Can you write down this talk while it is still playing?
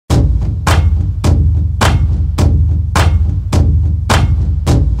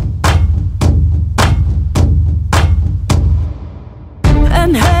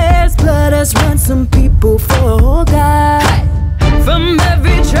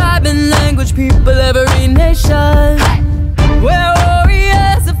each people, every nation. Where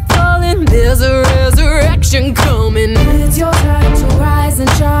warriors are falling, there's a resurrection coming. It's your time to rise and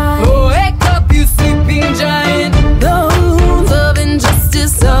shine. Wake up, you sleeping giant. The wounds of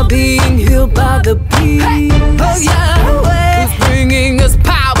injustice are being healed by the peace of Yahweh, who's bringing us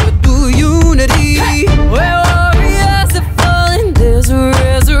power through unity. Where warriors are falling, there's a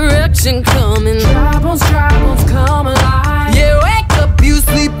resurrection coming. Dry bones come alive. Yeah, wake up, you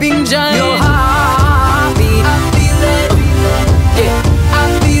sleeping giant.